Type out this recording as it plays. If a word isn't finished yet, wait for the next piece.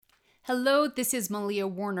Hello, this is Malia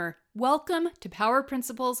Warner. Welcome to Power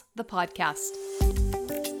Principles, the podcast.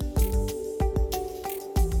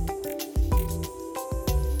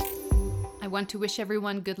 I want to wish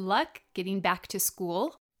everyone good luck getting back to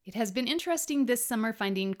school. It has been interesting this summer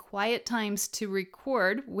finding quiet times to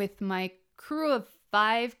record with my crew of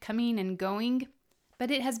 5 coming and going.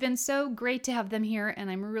 But it has been so great to have them here,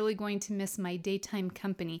 and I'm really going to miss my daytime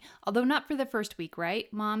company. Although not for the first week,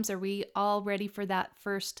 right? Moms, are we all ready for that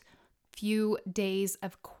first few days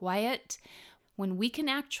of quiet when we can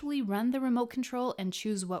actually run the remote control and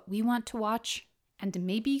choose what we want to watch? And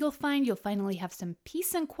maybe you'll finally have some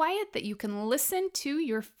peace and quiet that you can listen to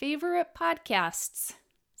your favorite podcasts.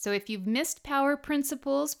 So if you've missed Power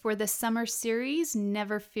Principles for the summer series,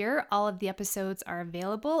 never fear. All of the episodes are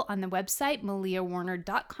available on the website,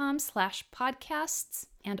 maliawarner.com/podcasts,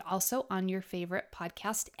 and also on your favorite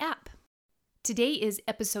podcast app. Today is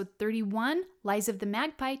episode 31, Lies of the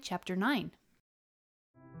Magpie, chapter 9.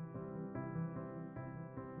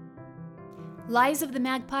 Lies of the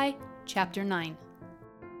Magpie, chapter 9.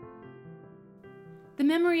 The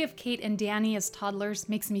memory of Kate and Danny as toddlers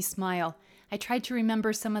makes me smile. I tried to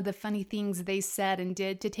remember some of the funny things they said and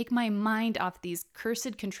did to take my mind off these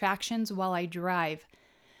cursed contractions while I drive.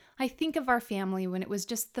 I think of our family when it was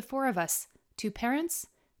just the 4 of us. 2 parents,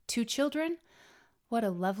 2 children. What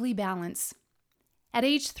a lovely balance. At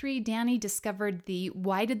age 3, Danny discovered the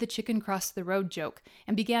 "why did the chicken cross the road" joke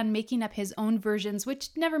and began making up his own versions,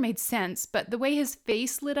 which never made sense, but the way his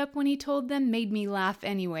face lit up when he told them made me laugh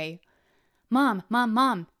anyway. Mom,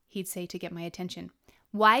 he'd say to get my attention.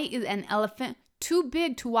 Why is an elephant too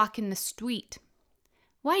big to walk in the street?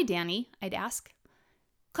 Why, Danny? I'd ask.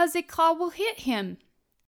 'Cause a car will hit him.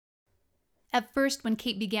 At first, when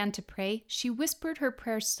Kate began to pray, she whispered her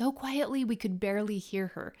prayers so quietly we could barely hear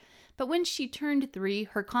her. But when she turned 3,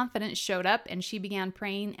 her confidence showed up and she began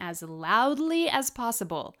praying as loudly as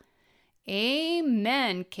possible.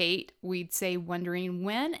 Amen, Kate, we'd say, wondering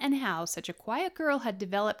when and how such a quiet girl had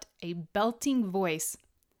developed a belting voice.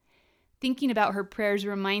 Thinking about her prayers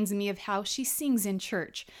reminds me of how she sings in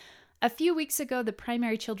church. A few weeks ago, the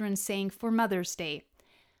primary children sang for Mother's Day.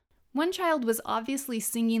 One child was obviously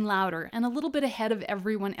singing louder and a little bit ahead of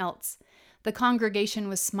everyone else. The congregation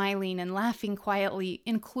was smiling and laughing quietly,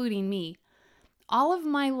 including me. All of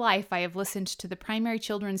my life I have listened to the primary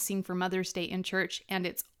children sing for Mother's Day in church, and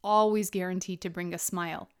it's always guaranteed to bring a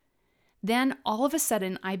smile. Then, all of a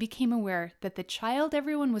sudden, I became aware that the child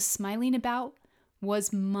everyone was smiling about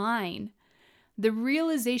was mine. The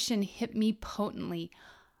realization hit me potently.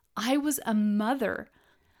 I was a mother.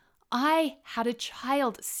 I had a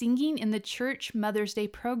child singing in the church Mother's Day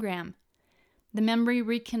program. The memory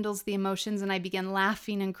rekindles the emotions, and I began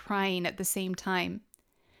laughing and crying at the same time.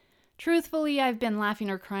 Truthfully, I've been laughing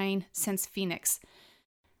or crying since Phoenix.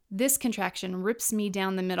 This contraction rips me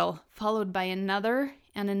down the middle, followed by another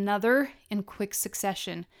and another in quick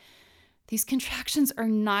succession. These contractions are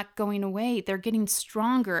not going away. They're getting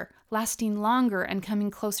stronger, lasting longer, and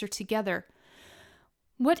coming closer together.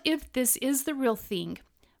 What if this is the real thing?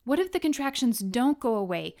 What if the contractions don't go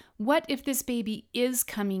away? What if this baby is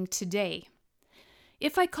coming today?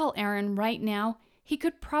 If I call Aaron right now, he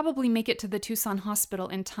could probably make it to the Tucson hospital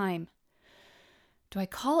in time. Do I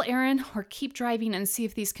call Aaron or keep driving and see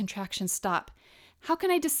if these contractions stop? How can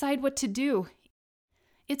I decide what to do?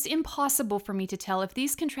 It's impossible for me to tell if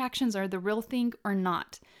these contractions are the real thing or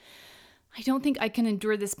not. I don't think I can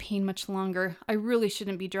endure this pain much longer. I really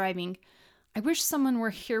shouldn't be driving. I wish someone were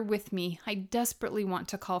here with me. I desperately want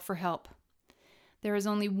to call for help. There is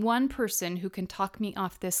only one person who can talk me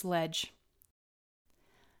off this ledge.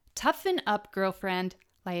 Toughen up, girlfriend,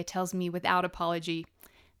 Laia tells me without apology.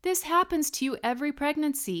 This happens to you every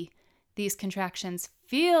pregnancy. These contractions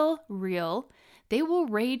feel real. They will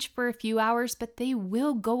rage for a few hours, but they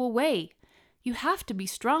will go away. You have to be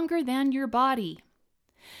stronger than your body.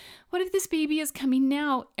 What if this baby is coming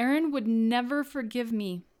now? Aaron would never forgive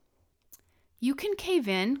me. You can cave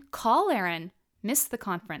in. Call Aaron. Miss the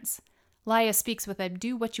conference. Laia speaks with a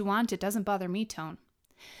do what you want, it doesn't bother me tone.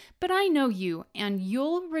 But I know you, and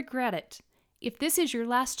you'll regret it. If this is your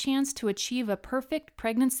last chance to achieve a perfect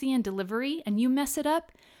pregnancy and delivery, and you mess it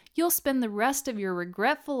up, you'll spend the rest of your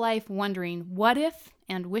regretful life wondering what if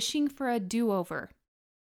and wishing for a do-over.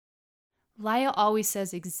 Laia always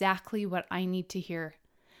says exactly what I need to hear.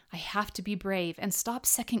 I have to be brave and stop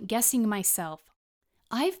second-guessing myself.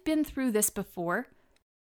 I've been through this before.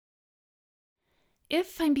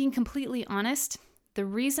 If I'm being completely honest, the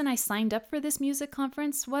reason I signed up for this music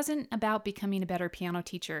conference wasn't about becoming a better piano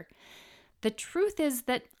teacher. The truth is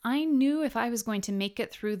that I knew if I was going to make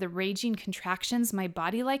it through the raging contractions my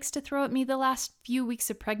body likes to throw at me the last few weeks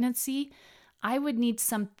of pregnancy, I would need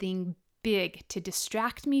something big to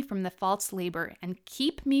distract me from the false labor and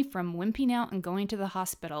keep me from wimping out and going to the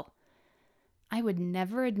hospital. I would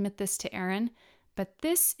never admit this to Aaron, but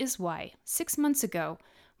this is why, 6 months ago,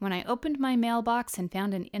 when I opened my mailbox and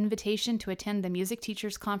found an invitation to attend the music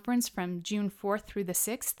teachers conference from June 4th through the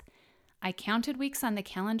 6th, I counted weeks on the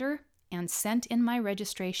calendar and sent in my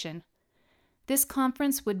registration. This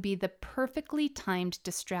conference would be the perfectly timed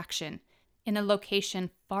distraction, in a location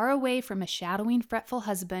far away from a shadowing, fretful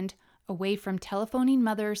husband, away from telephoning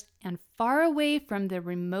mothers, and far away from the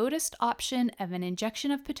remotest option of an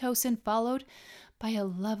injection of Pitocin followed by a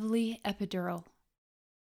lovely epidural.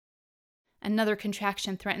 Another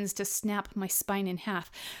contraction threatens to snap my spine in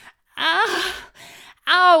half. Ah!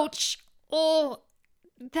 Ouch! Oh,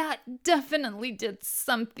 that definitely did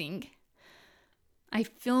something. I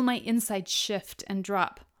feel my insides shift and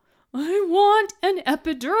drop. I want an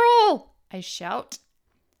epidural, I shout.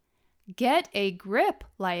 Get a grip,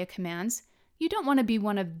 Laia commands. You don't want to be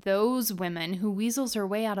one of those women who weasels her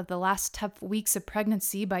way out of the last tough weeks of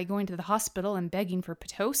pregnancy by going to the hospital and begging for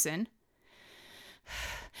Pitocin.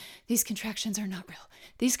 These contractions are not real.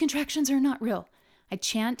 These contractions are not real. I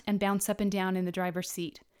chant and bounce up and down in the driver's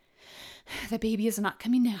seat. The baby is not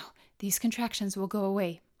coming now. These contractions will go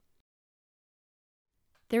away.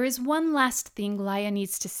 There is one last thing Laia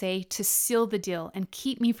needs to say to seal the deal and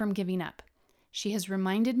keep me from giving up. She has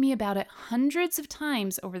reminded me about it hundreds of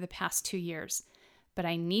times over the past 2 years, but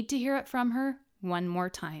I need to hear it from her one more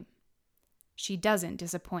time. She doesn't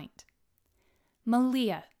disappoint.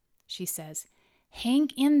 Malia, she says, hang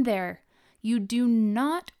in there. You do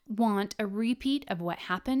not want a repeat of what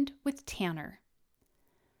happened with Tanner.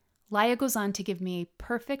 Laia goes on to give me a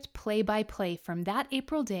perfect play-by-play from that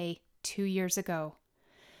April day 2 years ago.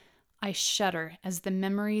 I shudder as the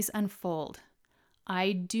memories unfold.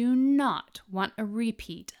 I do not want a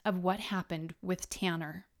repeat of what happened with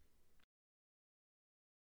Tanner.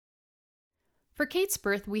 For Kate's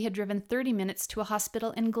birth, we had driven 30 minutes to a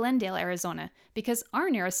hospital in Glendale, Arizona, because our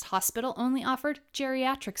nearest hospital only offered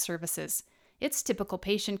geriatric services. Its typical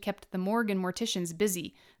patient kept the morgue and morticians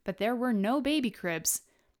busy, but there were no baby cribs.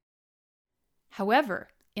 However,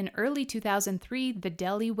 in early 2003, the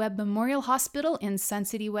Delhi Webb Memorial Hospital in Sun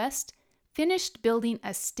City West finished building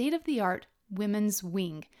a state-of-the-art women's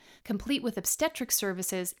wing, complete with obstetric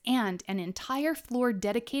services and an entire floor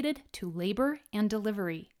dedicated to labor and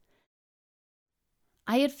delivery.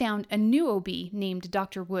 I had found a new OB named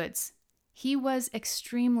Dr. Woods. He was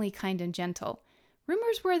extremely kind and gentle.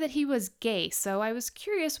 Rumors were that he was gay, so I was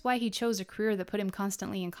curious why he chose a career that put him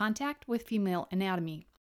constantly in contact with female anatomy.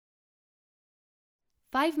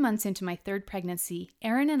 5 months into my third pregnancy,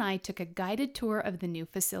 Aaron and I took a guided tour of the new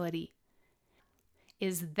facility.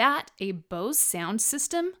 Is that a Bose sound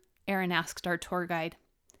system? Aaron asked our tour guide.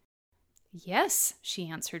 Yes, she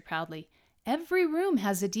answered proudly. Every room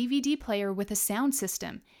has a DVD player with a sound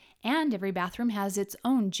system, and every bathroom has its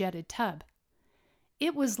own jetted tub.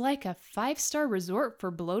 It was like a 5-star resort for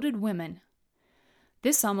bloated women.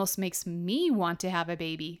 This almost makes me want to have a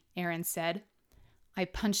baby, Aaron said. I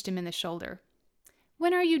punched him in the shoulder.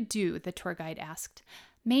 When are you due? The tour guide asked.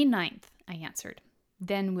 May 9th, I answered.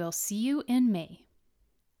 Then we'll see you in May.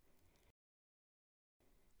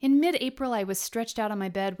 In mid-April, I was stretched out on my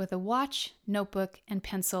bed with a watch, notebook, and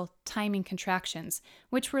pencil timing contractions,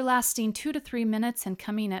 which were lasting 2 to 3 minutes and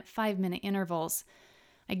coming at 5-minute intervals.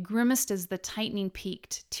 I grimaced as the tightening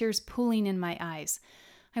peaked, tears pooling in my eyes.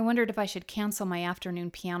 I wondered if I should cancel my afternoon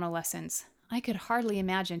piano lessons. I could hardly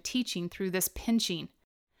imagine teaching through this pinching.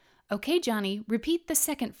 Okay, Johnny, repeat the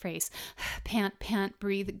second phrase. Pant, pant,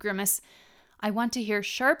 breathe, grimace. I want to hear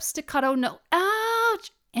sharp staccato, no,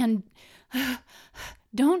 ouch, and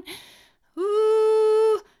don't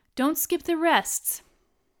skip the rests.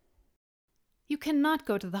 You cannot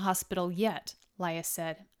go to the hospital yet, Laia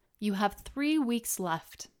said. You have 3 weeks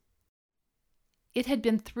left. It had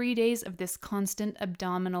been 3 days of this constant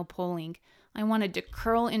abdominal pulling. I wanted to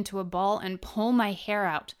curl into a ball and pull my hair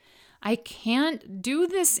out. I can't do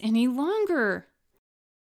this any longer.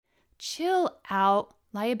 Chill out.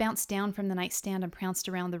 Laia bounced down from the nightstand and pranced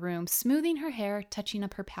around the room, smoothing her hair, touching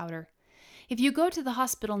up her powder. If you go to the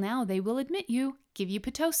hospital now, they will admit you, give you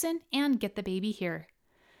Pitocin, and get the baby here.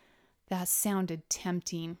 That sounded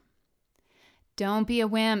tempting. Don't be a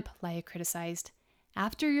wimp, Laia criticized.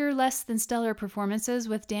 After your less than stellar performances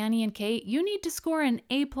with Danny and Kate, you need to score an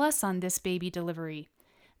A+ on this baby delivery.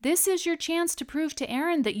 This is your chance to prove to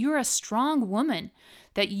Aaron that you're a strong woman,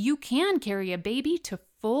 that you can carry a baby to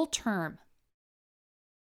full term.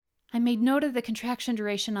 I made note of the contraction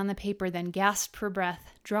duration on the paper, then gasped for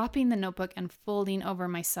breath, dropping the notebook and folding over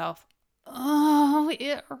myself. Oh,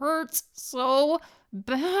 it hurts so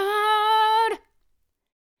bad.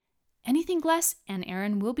 Anything less, and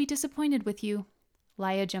Aaron will be disappointed with you.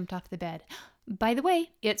 Laya jumped off the bed. By the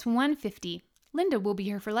way, it's 1:50. Linda will be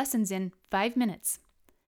here for lessons in 5 minutes.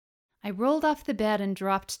 I rolled off the bed and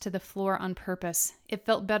dropped to the floor on purpose. It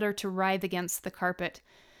felt better to writhe against the carpet.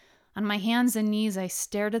 On my hands and knees, I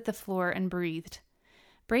stared at the floor and breathed.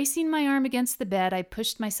 Bracing my arm against the bed, I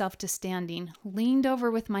pushed myself to standing, leaned over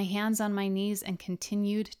with my hands on my knees, and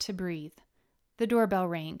continued to breathe. The doorbell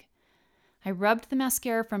rang. I rubbed the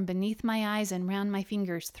mascara from beneath my eyes and ran my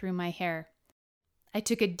fingers through my hair. I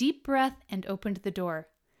took a deep breath and opened the door.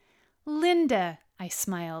 Linda, I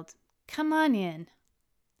smiled. Come on in.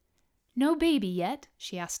 No baby yet?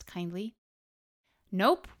 She asked kindly.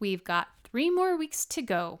 Nope, we've got 3 more weeks to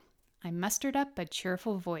go. I mustered up a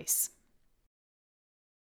cheerful voice.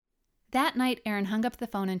 That night, Aaron hung up the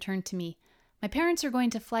phone and turned to me. My parents are going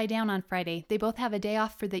to fly down on Friday. They both have a day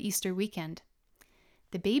off for the Easter weekend.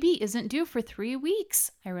 The baby isn't due for 3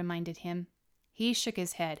 weeks, I reminded him. He shook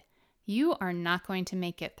his head. You are not going to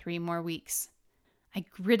make it 3 more weeks. I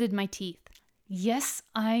gritted my teeth. Yes,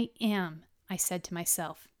 I am, I said to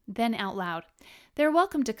myself. Then out loud, they're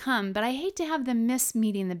welcome to come, but I hate to have them miss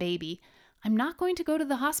meeting the baby. I'm not going to go to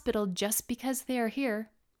the hospital just because they are here.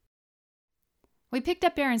 We picked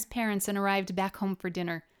up Aaron's parents and arrived back home for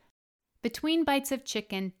dinner. Between bites of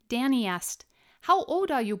chicken, Danny asked, How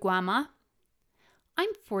old are you, Grandma?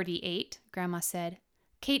 I'm 48, Grandma said.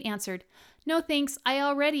 Kate answered, No thanks, I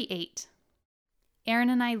already ate. Aaron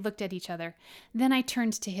and I looked at each other. Then I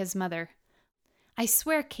turned to his mother. I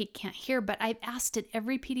swear Kate can't hear, but I've asked at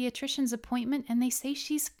every pediatrician's appointment and they say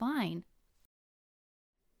she's fine.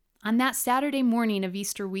 On that Saturday morning of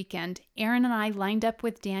Easter weekend, Aaron and I lined up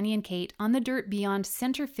with Danny and Kate on the dirt beyond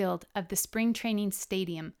center field of the spring training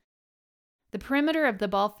stadium. The perimeter of the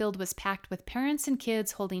ball field was packed with parents and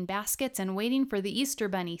kids holding baskets and waiting for the Easter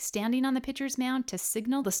bunny standing on the pitcher's mound to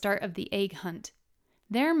signal the start of the egg hunt.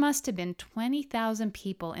 There must have been 20,000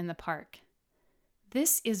 people in the park.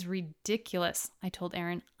 This is ridiculous, I told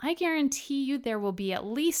Aaron. I guarantee you there will be at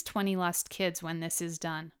least 20 lost kids when this is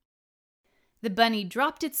done. The bunny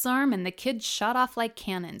dropped its arm and the kids shot off like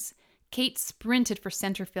cannons. Kate sprinted for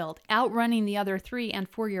center field, outrunning the other 3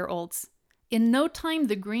 and 4-year-olds. In no time,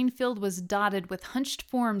 the green field was dotted with hunched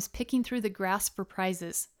forms picking through the grass for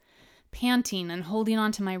prizes. Panting and holding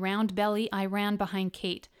onto my round belly, I ran behind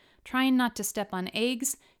Kate, trying not to step on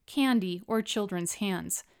eggs, candy, or children's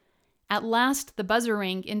hands. At last, the buzzer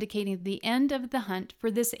rang, indicating the end of the hunt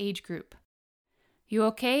for this age group. You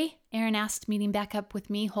okay? Aaron asked, meeting back up with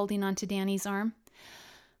me, holding onto Danny's arm.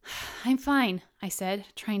 I'm fine, I said,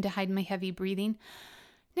 trying to hide my heavy breathing.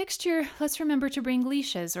 Next year, let's remember to bring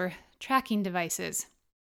leashes or tracking devices.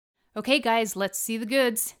 Okay, guys, let's see the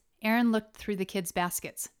goods. Aaron looked through the kids'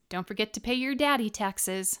 baskets. Don't forget to pay your daddy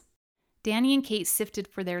taxes. Danny and Kate sifted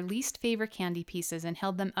for their least favorite candy pieces and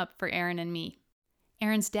held them up for Aaron and me.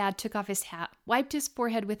 Aaron's dad took off his hat, wiped his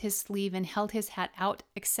forehead with his sleeve, and held his hat out,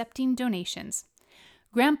 accepting donations.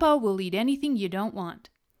 Grandpa will eat anything you don't want.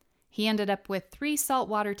 He ended up with 3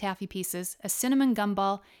 saltwater taffy pieces, a cinnamon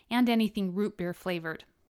gumball, and anything root beer flavored.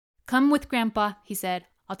 Come with Grandpa, he said.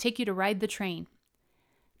 I'll take you to ride the train.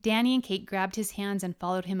 Danny and Kate grabbed his hands and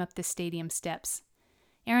followed him up the stadium steps.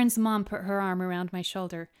 Aaron's mom put her arm around my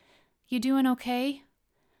shoulder. You doing okay?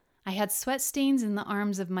 I had sweat stains in the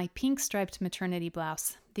arms of my pink-striped maternity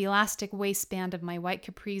blouse. The elastic waistband of my white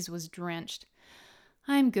capris was drenched.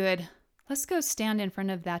 I'm good. Let's go stand in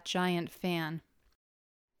front of that giant fan.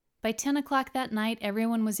 By 10 o'clock that night,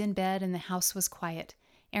 everyone was in bed and the house was quiet.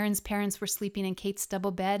 Aaron's parents were sleeping in Kate's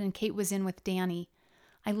double bed and Kate was in with Danny.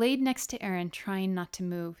 I laid next to Aaron, trying not to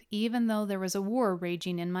move, even though there was a war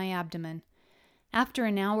raging in my abdomen. After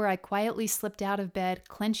an hour, I quietly slipped out of bed,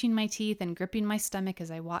 clenching my teeth and gripping my stomach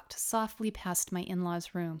as I walked softly past my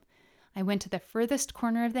in-laws' room. I went to the furthest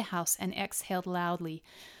corner of the house and exhaled loudly.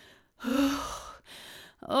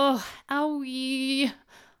 Oh, owie.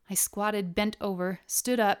 I squatted, bent over,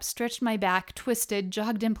 stood up, stretched my back, twisted,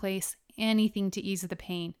 jogged in place, anything to ease the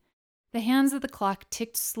pain. The hands of the clock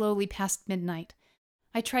ticked slowly past midnight.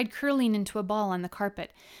 I tried curling into a ball on the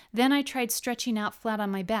carpet. Then I tried stretching out flat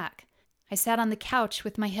on my back. I sat on the couch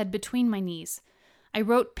with my head between my knees. I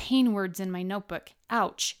wrote pain words in my notebook.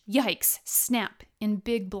 Ouch, yikes, snap, in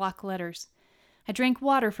big block letters. I drank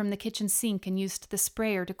water from the kitchen sink and used the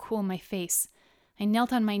sprayer to cool my face. I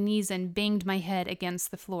knelt on my knees and banged my head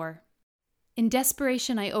against the floor. In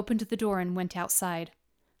desperation, I opened the door and went outside.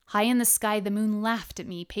 High in the sky, the moon laughed at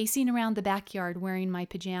me, pacing around the backyard wearing my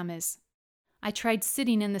pajamas. I tried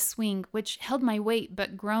sitting in the swing, which held my weight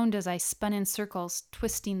but groaned as I spun in circles,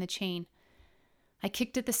 twisting the chain. I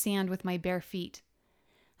kicked at the sand with my bare feet.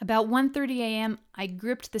 About 1:30 a.m., I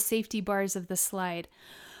gripped the safety bars of the slide.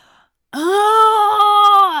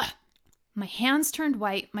 Ah! My hands turned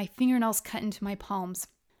white, my fingernails cut into my palms.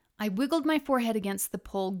 I wiggled my forehead against the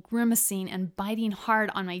pole, grimacing and biting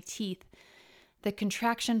hard on my teeth. The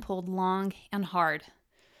contraction pulled long and hard.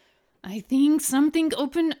 "I think something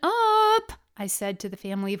opened up," I said to the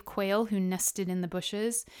family of quail who nested in the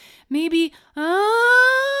bushes. "Maybe,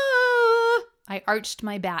 I arched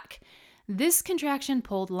my back. This contraction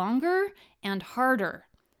pulled longer and harder.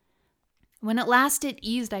 When at last it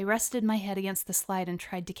eased, I rested my head against the slide and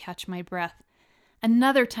tried to catch my breath.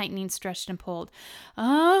 Another tightening stretched and pulled.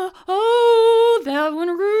 That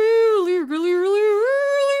one really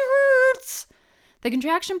hurts. The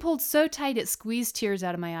contraction pulled so tight it squeezed tears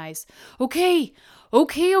out of my eyes. Okay,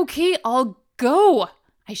 I'll go,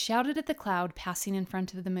 I shouted at the cloud passing in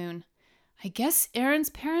front of the moon. I guess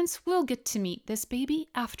Aaron's parents will get to meet this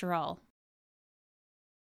baby after all.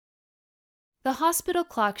 The hospital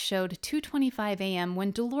clock showed 2:25 a.m.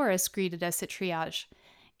 when Dolores greeted us at triage.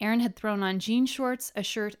 Aaron had thrown on jean shorts, a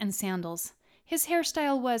shirt, and sandals. His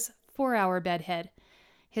hairstyle was 4-hour bedhead.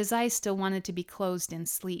 His eyes still wanted to be closed in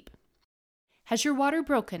sleep. "Has your water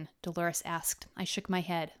broken?" Dolores asked. I shook my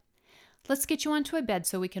head. "Let's get you onto a bed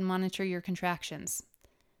so we can monitor your contractions."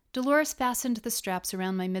 Dolores fastened the straps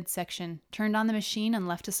around my midsection, turned on the machine, and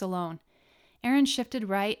left us alone. Aaron shifted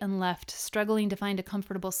right and left, struggling to find a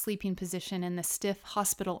comfortable sleeping position in the stiff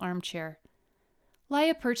hospital armchair.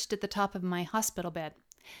 Laia perched at the top of my hospital bed.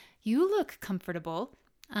 "You look comfortable,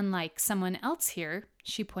 unlike someone else here,"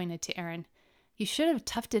 she pointed to Aaron. "You should have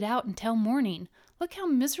toughed it out until morning. Look how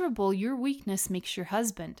miserable your weakness makes your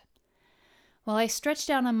husband." While I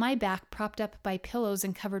stretched out on my back, propped up by pillows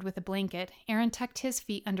and covered with a blanket, Aaron tucked his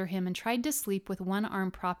feet under him and tried to sleep with one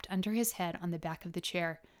arm propped under his head on the back of the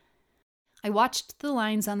chair. I watched the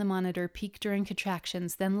lines on the monitor peak during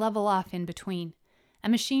contractions, then level off in between. A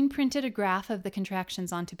machine printed a graph of the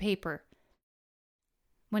contractions onto paper.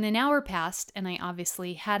 When an hour passed, and I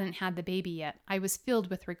obviously hadn't had the baby yet, I was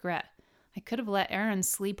filled with regret. I could have let Aaron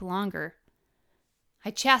sleep longer. I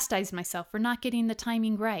chastised myself for not getting the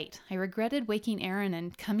timing right. I regretted waking Aaron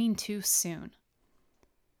and coming too soon.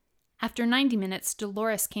 After 90 minutes,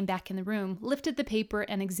 Dolores came back in the room, lifted the paper,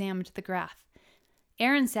 and examined the graph.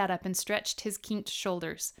 Aaron sat up and stretched his kinked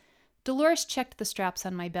shoulders. Dolores checked the straps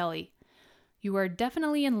on my belly. "You are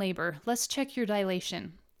definitely in labor. Let's check your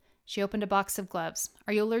dilation." She opened a box of gloves.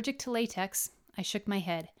 "Are you allergic to latex?" I shook my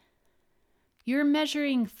head. "You're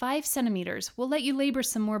measuring 5 centimeters. We'll let you labor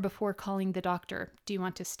some more before calling the doctor. Do you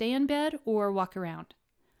want to stay in bed or walk around?"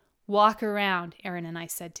 "Walk around," Aaron and I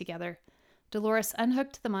said together. Dolores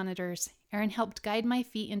unhooked the monitors. Aaron helped guide my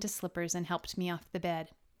feet into slippers and helped me off the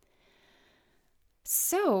bed.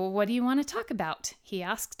 "So, what do you want to talk about?" he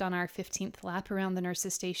asked on our 15th lap around the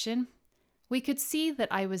nurse's station. We could see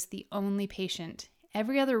that I was the only patient.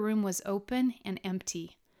 Every other room was open and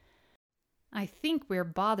empty. "I think we're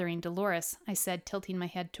bothering Dolores," I said, tilting my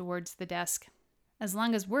head towards the desk. "As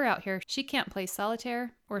long as we're out here, she can't play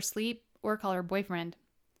solitaire, or sleep, or call her boyfriend."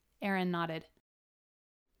 Aaron nodded.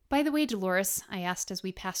 "By the way, Dolores," I asked as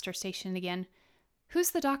we passed our station again,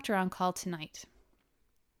 "who's the doctor on call tonight?"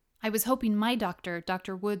 I was hoping my doctor,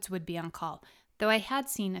 Dr. Woods, would be on call, though I had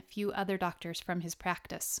seen a few other doctors from his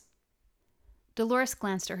practice. Dolores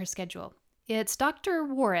glanced at her schedule. "It's Dr.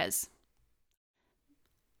 Juarez."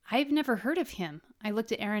 "I've never heard of him." I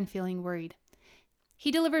looked at Aaron, feeling worried.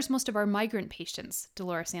 "He delivers most of our migrant patients,"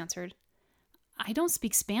 Dolores answered. "I don't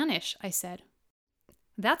speak Spanish," I said.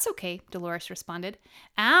 "That's okay," Dolores responded.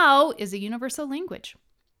 "Ow is a universal language."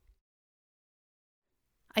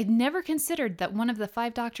 I'd never considered that one of the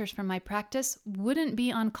 5 doctors from my practice wouldn't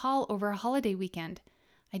be on call over a holiday weekend.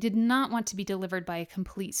 I did not want to be delivered by a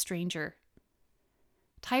complete stranger.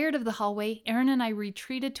 Tired of the hallway, Aaron and I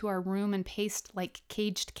retreated to our room and paced like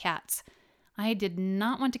caged cats. I did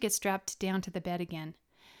not want to get strapped down to the bed again.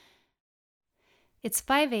 "It's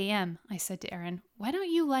 5 a.m., I said to Aaron. "Why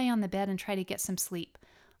don't you lie on the bed and try to get some sleep?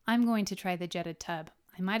 I'm going to try the jetted tub.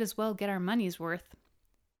 I might as well get our money's worth."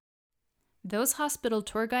 Those hospital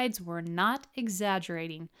tour guides were not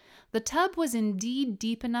exaggerating. The tub was indeed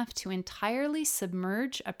deep enough to entirely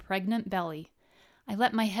submerge a pregnant belly. I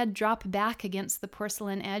let my head drop back against the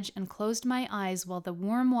porcelain edge and closed my eyes while the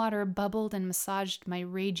warm water bubbled and massaged my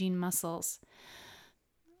raging muscles.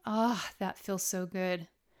 That feels so good.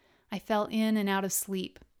 I fell in and out of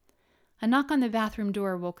sleep. A knock on the bathroom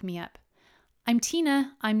door woke me up. I'm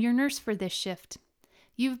Tina. I'm your nurse for this shift.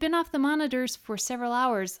 You've been off the monitors for several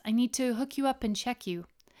hours. I need to hook you up and check you.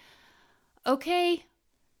 Okay.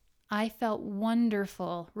 I felt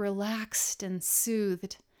wonderful, relaxed, and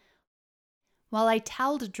soothed. While I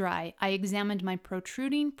toweled dry, I examined my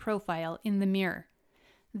protruding profile in the mirror.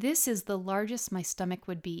 This is the largest my stomach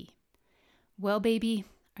would be. Well, baby,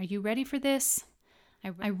 are you ready for this?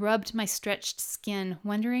 I rubbed my stretched skin,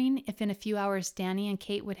 wondering if in a few hours Danny and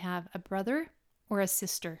Kate would have a brother or a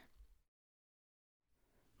sister.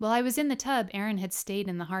 While I was in the tub, Aaron had stayed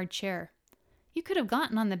in the hard chair. You could have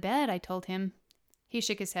gotten on the bed, I told him. He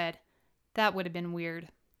shook his head. That would have been weird.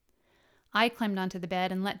 I climbed onto the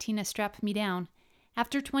bed and let Tina strap me down.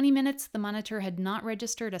 After 20 minutes, the monitor had not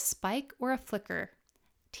registered a spike or a flicker.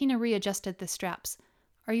 Tina readjusted the straps.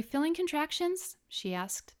 Are you feeling contractions? She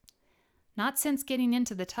asked. Not since getting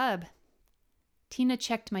into the tub. Tina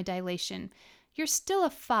checked my dilation. You're still a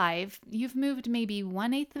 5. You've moved maybe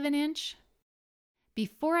 1/8 of an inch.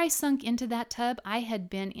 Before I sunk into that tub, I had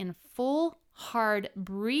been in full, hard,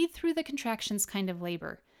 breathe through the contractions kind of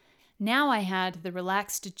labor. Now I had the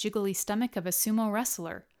relaxed, jiggly stomach of a sumo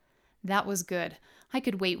wrestler. That was good. I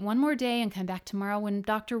could wait one more day and come back tomorrow when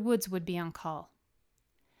Dr. Woods would be on call.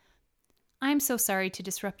 I'm so sorry to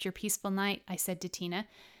disrupt your peaceful night, I said to Tina.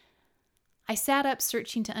 I sat up,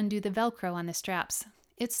 searching to undo the Velcro on the straps.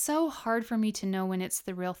 It's so hard for me to know when it's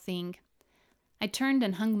the real thing. I turned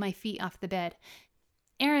and hung my feet off the bed.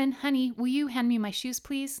 Aaron, honey, will you hand me my shoes,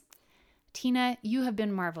 please? Tina, you have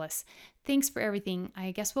been marvelous. Thanks for everything.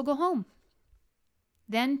 I guess we'll go home.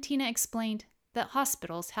 Then Tina explained that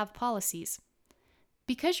hospitals have policies.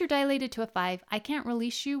 Because you're dilated to a 5, I can't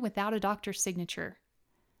release you without a doctor's signature.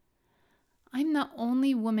 I'm the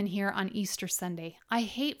only woman here on Easter Sunday. I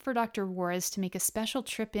hate for Dr. Juarez to make a special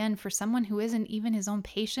trip in for someone who isn't even his own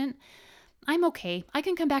patient. I'm okay. I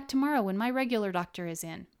can come back tomorrow when my regular doctor is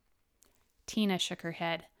in. Tina shook her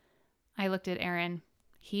head. I looked at Aaron.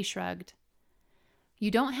 He shrugged.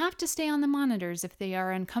 You don't have to stay on the monitors if they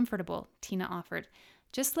are uncomfortable, Tina offered.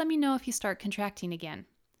 Just let me know if you start contracting again.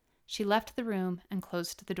 She left the room and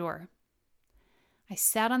closed the door. I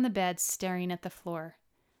sat on the bed staring at the floor.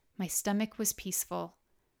 My stomach was peaceful.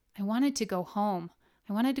 I wanted to go home.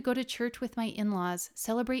 I wanted to go to church with my in-laws,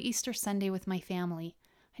 celebrate Easter Sunday with my family.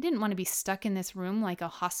 I didn't want to be stuck in this room like a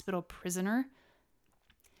hospital prisoner.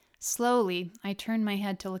 Slowly, I turned my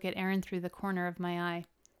head to look at Aaron through the corner of my eye.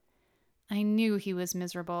 I knew he was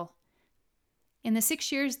miserable. In the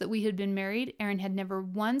 6 years that we had been married, Aaron had never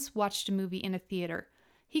once watched a movie in a theater.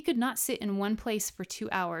 He could not sit in one place for 2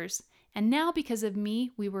 hours, and now because of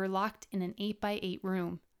me, we were locked in an 8x8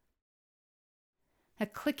 room. A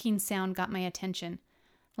clicking sound got my attention.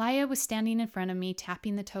 Laia was standing in front of me,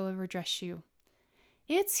 tapping the toe of her dress shoe.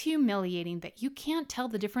 It's humiliating that you can't tell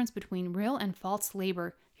the difference between real and false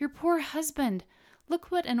labor. Your poor husband. Look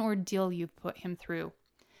what an ordeal you've put him through.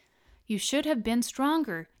 You should have been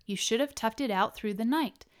stronger. You should have toughed it out through the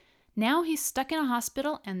night. Now he's stuck in a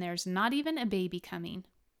hospital and there's not even a baby coming.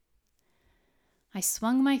 I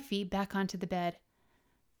swung my feet back onto the bed.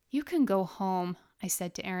 You can go home, I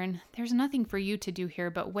said to Aaron. There's nothing for you to do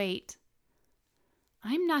here but wait.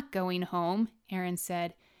 I'm not going home, Aaron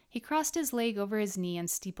said. He crossed his leg over his knee and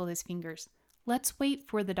steepled his fingers. Let's wait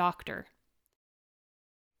for the doctor.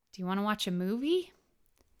 Do you want to watch a movie?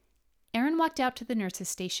 Aaron walked out to the nurse's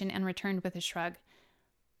station and returned with a shrug.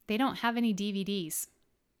 They don't have any DVDs.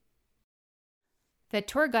 The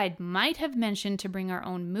tour guide might have mentioned to bring our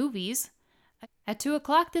own movies. At 2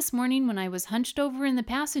 o'clock this morning, when I was hunched over in the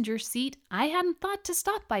passenger seat, I hadn't thought to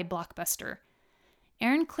stop by Blockbuster.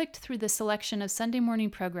 Aaron clicked through the selection of Sunday morning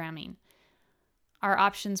programming. Our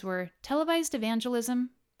options were televised evangelism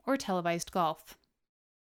or televised golf.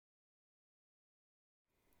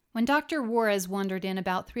 When Dr. Juarez wandered in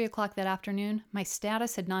about 3 o'clock that afternoon, my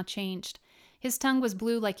status had not changed. His tongue was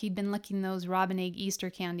blue like he'd been licking those robin egg Easter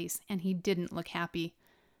candies, and he didn't look happy.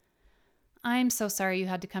 I'm so sorry you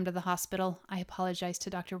had to come to the hospital, I apologized to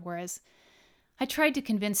Dr. Juarez. I tried to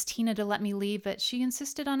convince Tina to let me leave, but she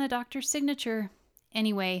insisted on a doctor's signature.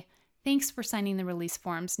 Anyway, thanks for signing the release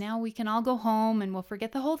forms. Now we can all go home and we'll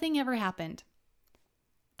forget the whole thing ever happened.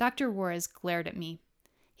 Dr. Juarez glared at me.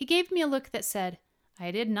 He gave me a look that said, I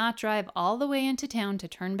did not drive all the way into town to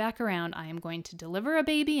turn back around. I am going to deliver a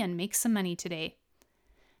baby and make some money today.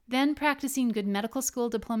 Then, practicing good medical school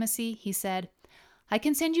diplomacy, he said, I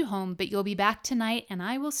can send you home, but you'll be back tonight and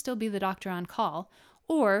I will still be the doctor on call,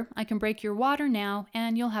 or I can break your water now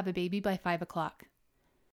and you'll have a baby by 5 o'clock.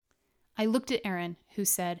 I looked at Aaron, who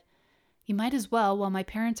said, You might as well while my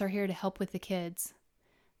parents are here to help with the kids.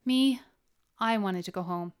 Me, I wanted to go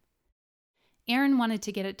home. Aaron wanted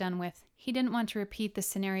to get it done with. He didn't want to repeat the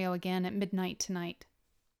scenario again at midnight tonight.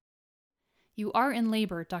 You are in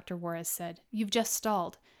labor, Dr. Juarez said. You've just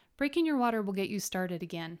stalled. Breaking your water will get you started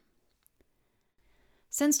again.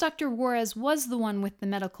 Since Dr. Juarez was the one with the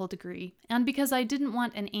medical degree, and because I didn't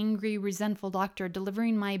want an angry, resentful doctor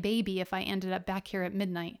delivering my baby if I ended up back here at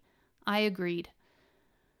midnight, I agreed.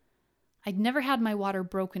 I'd never had my water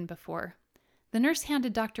broken before. The nurse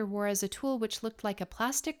handed Dr. Juarez a tool which looked like a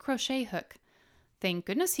plastic crochet hook. Thank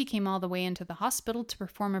goodness he came all the way into the hospital to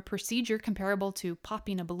perform a procedure comparable to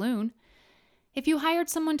popping a balloon. If you hired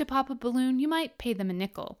someone to pop a balloon, you might pay them a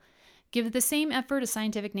nickel. Give the same effort a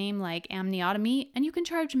scientific name like amniotomy, and you can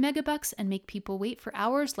charge megabucks and make people wait for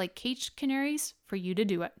hours like caged canaries for you to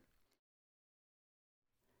do it.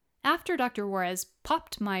 After Dr. Juarez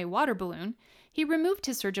popped my water balloon, he removed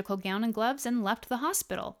his surgical gown and gloves and left the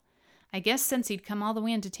hospital. I guess since he'd come all the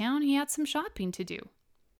way into town, he had some shopping to do.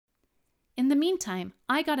 In the meantime,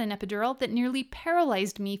 I got an epidural that nearly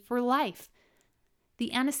paralyzed me for life.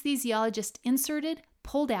 The anesthesiologist inserted,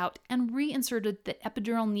 pulled out, and reinserted the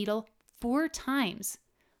epidural needle 4 times.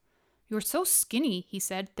 "You're so skinny," he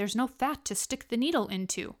said, "there's no fat to stick the needle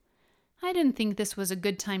into." I didn't think this was a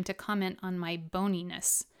good time to comment on my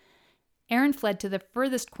boniness. Aaron fled to the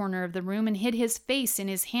furthest corner of the room and hid his face in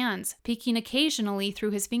his hands, peeking occasionally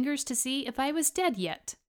through his fingers to see if I was dead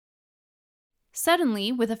yet.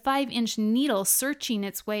 Suddenly, with a 5-inch needle searching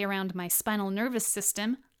its way around my spinal nervous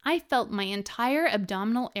system, I felt my entire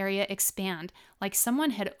abdominal area expand, like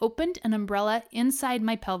someone had opened an umbrella inside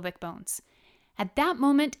my pelvic bones. At that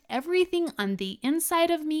moment, everything on the inside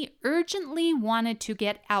of me urgently wanted to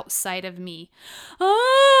get outside of me.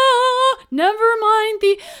 "Ah, never mind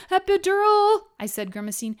the epidural," I said,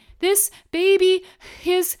 grimacing. "This baby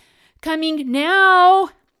is coming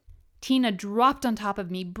now." Tina dropped on top of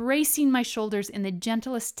me, bracing my shoulders in the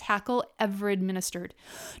gentlest tackle ever administered.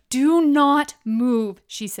 "Do not move,"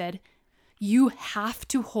 she said. "You have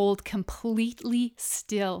to hold completely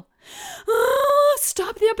still." "Ah,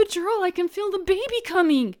 stop the epidural. I can feel the baby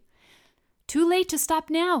coming." Too late to stop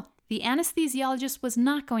now. The anesthesiologist was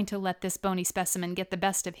not going to let this bony specimen get the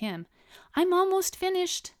best of him. "I'm almost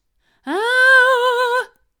finished." "Ah!"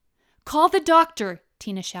 "Call the doctor,"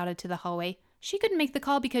 Tina shouted to the hallway. She couldn't make the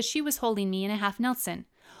call because she was holding me in a half Nelson.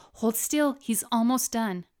 "Hold still, he's almost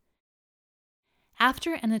done."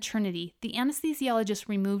 After an eternity, the anesthesiologist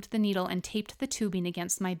removed the needle and taped the tubing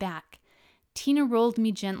against my back. Tina rolled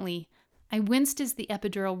me gently. I winced as the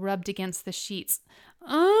epidural rubbed against the sheets.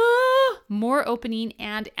 More opening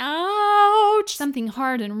and ouch! Something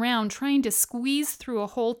hard and round trying to squeeze through a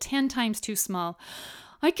hole 10 times too small.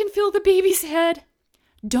 "I can feel the baby's head."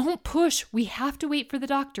 "Don't push. We have to wait for the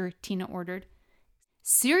doctor," Tina ordered.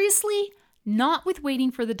 "Seriously? Not with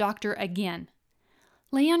waiting for the doctor again."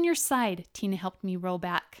 "Lay on your side," Tina helped me roll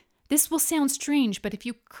back. "This will sound strange, but if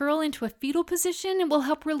you curl into a fetal position, it will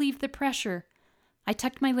help relieve the pressure." I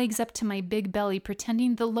tucked my legs up to my big belly,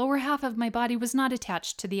 pretending the lower half of my body was not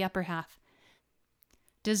attached to the upper half.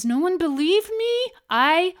 "Does no one believe me?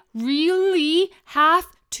 I really have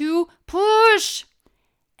to push."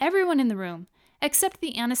 Everyone in the room, except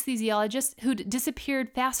the anesthesiologist, who'd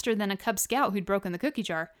disappeared faster than a Cub Scout who'd broken the cookie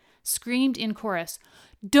jar, screamed in chorus,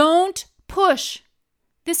 "Don't push!"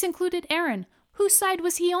 This included Aaron. Whose side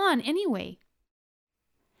was he on, anyway?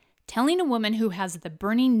 Telling a woman who has the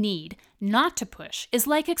burning need not to push is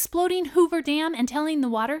like exploding Hoover Dam and telling the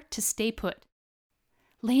water to stay put.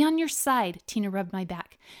 "Lay on your side," Tina rubbed my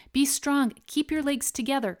back. "Be strong. Keep your legs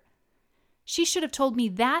together." She should have told me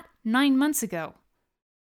that 9 months ago.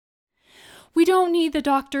 "We don't need the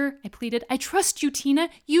doctor," I pleaded. "I trust you, Tina.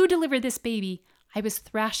 You deliver this baby." I was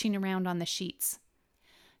thrashing around on the sheets.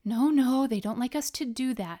 No, they don't like us to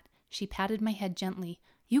do that." She patted my head gently.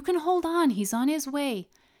 "You can hold on. He's on his way."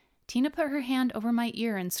 Tina put her hand over my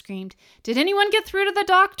ear and screamed, "Did anyone get through to the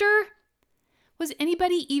doctor?" Was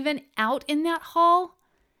anybody even out in that hall?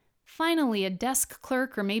 Finally, a desk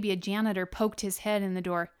clerk or maybe a janitor poked his head in the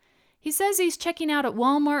door. "He says he's checking out at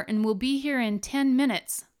Walmart and will be here in 10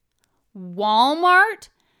 minutes. Walmart?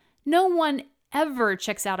 No one ever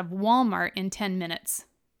checks out of Walmart in 10 minutes.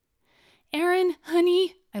 "Aaron,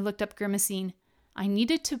 honey," I looked up grimacing. I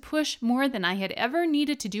needed to push more than I had ever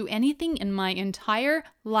needed to do anything in my entire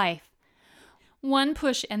life. "One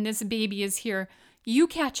push and this baby is here. You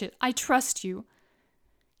catch it. I trust you."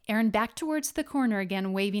 Aaron backed towards the corner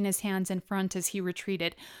again, waving his hands in front as he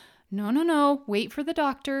retreated. No. Wait for the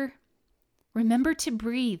doctor." "Remember to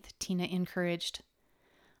breathe," Tina encouraged.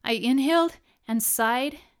 I inhaled and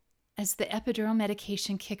sighed as the epidural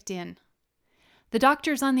medication kicked in. The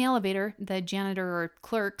doctor's on the elevator. The janitor or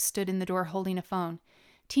clerk stood in the door holding a phone.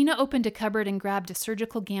 Tina opened a cupboard and grabbed a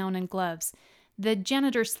surgical gown and gloves. The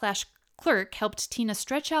janitor/clerk helped Tina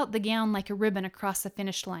stretch out the gown like a ribbon across the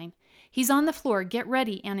finish line. He's on the floor. Get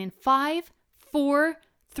ready. And in 5, 4,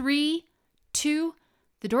 3, 2...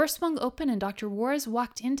 The door swung open and Dr. Juarez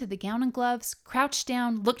walked into the gown and gloves, crouched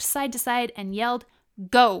down, looked side to side, and yelled,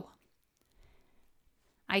 "Go!"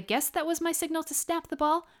 I guess that was my signal to snap the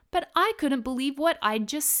ball, but I couldn't believe what I'd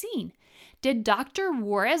just seen. Did Dr.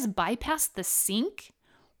 Juarez bypass the sink?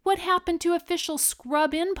 What happened to official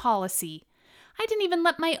scrub-in policy? I didn't even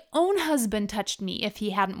let my own husband touch me if he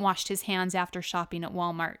hadn't washed his hands after shopping at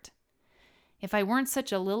Walmart. If I weren't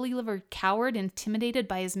such a lily-livered coward intimidated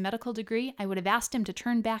by his medical degree, I would have asked him to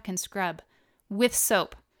turn back and scrub. With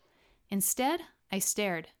soap. Instead, I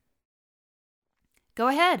stared. "Go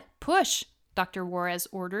ahead, push," Dr. Juarez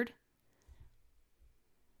ordered.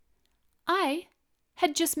 I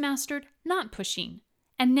had just mastered not pushing,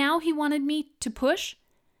 and now he wanted me to push?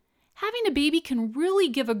 Having a baby can really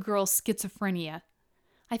give a girl schizophrenia.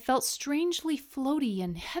 I felt strangely floaty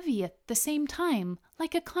and heavy at the same time,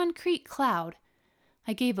 like a concrete cloud.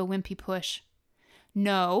 I gave a wimpy push.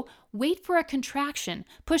 "No, wait for a contraction.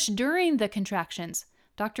 Push during the contractions."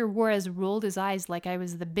 Dr. Juarez rolled his eyes like I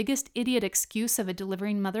was the biggest idiot excuse of a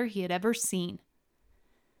delivering mother he had ever seen.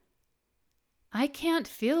 "I can't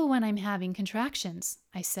feel when I'm having contractions,"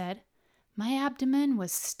 I said. My abdomen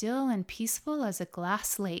was still and peaceful as a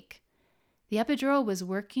glass lake. The epidural was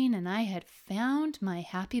working and I had found my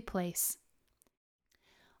happy place.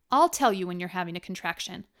 "I'll tell you when you're having a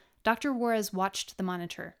contraction." Dr. Juarez watched the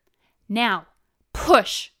monitor. "Now,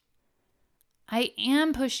 push." "I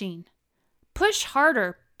am pushing." "Push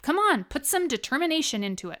harder. Come on, put some determination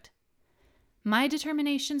into it." My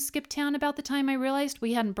determination skipped town about the time I realized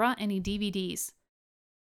we hadn't brought any DVDs.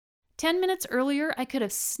 10 minutes earlier, I could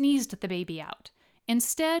have sneezed the baby out.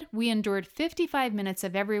 Instead, we endured 55 minutes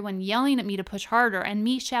of everyone yelling at me to push harder and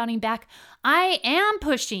me shouting back, "I am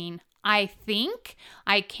pushing. I think.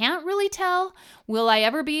 I can't really tell. Will I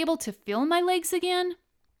ever be able to feel my legs again?"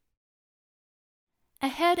 A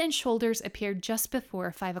head and shoulders appeared just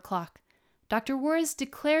before 5 o'clock. Dr. Juarez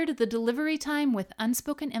declared the delivery time with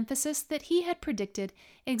unspoken emphasis that he had predicted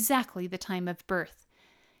exactly the time of birth.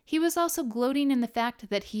 He was also gloating in the fact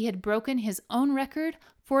that he had broken his own record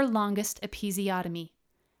for longest episiotomy.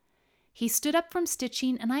 He stood up from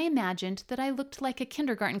stitching, and I imagined that I looked like a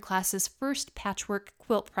kindergarten class's first patchwork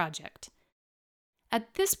quilt project.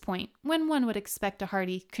 At this point, when one would expect a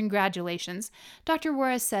hearty "congratulations," Dr.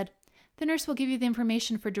 Juarez said, "The nurse will give you the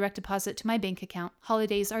information for direct deposit to my bank account.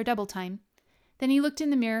 Holidays are double time." Then he looked in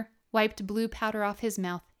the mirror, wiped blue powder off his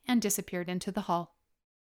mouth, and disappeared into the hall.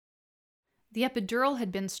 The epidural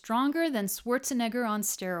had been stronger than Schwarzenegger on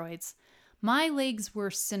steroids. My legs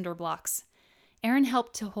were cinder blocks. Aaron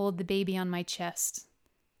helped to hold the baby on my chest.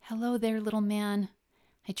 "Hello there, little man."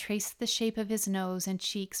 I traced the shape of his nose and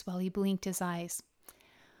cheeks while he blinked his eyes.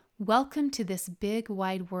 "Welcome to this big,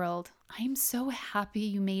 wide world. I'm so happy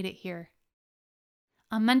you made it here."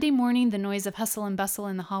 On Monday morning, the noise of hustle and bustle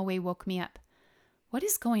in the hallway woke me up. "What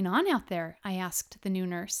is going on out there?" I asked the new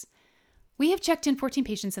nurse. "We have checked in 14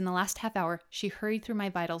 patients in the last half hour." She hurried through my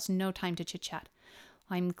vitals, no time to chit-chat.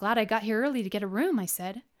 "I'm glad I got here early to get a room," I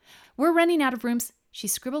said. "We're running out of rooms." She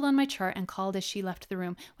scribbled on my chart and called as she left the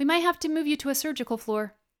room. "We might have to move you to a surgical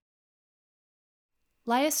floor."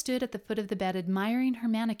 Laya stood at the foot of the bed admiring her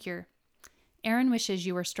manicure. "Aaron wishes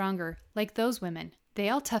you were stronger, like those women. They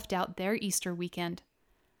all toughed out their Easter weekend."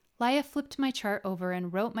 Laya flipped my chart over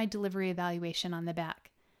and wrote my delivery evaluation on the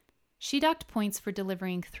back. She docked points for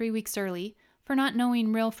delivering 3 weeks early, for not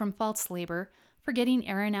knowing real from false labor, for getting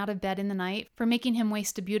Aaron out of bed in the night, for making him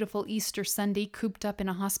waste a beautiful Easter Sunday cooped up in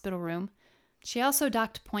a hospital room. She also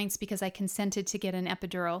docked points because I consented to get an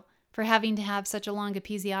epidural, for having to have such a long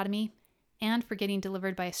episiotomy, and for getting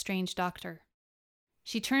delivered by a strange doctor.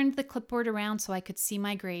 She turned the clipboard around so I could see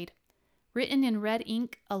my grade. Written in red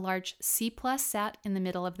ink, a large C+ sat in the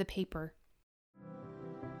middle of the paper.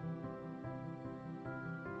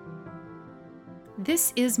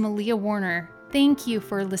 This is Malia Warner. Thank you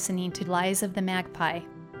for listening to Lies of the Magpie.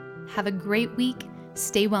 Have a great week.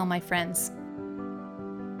 Stay well, my friends.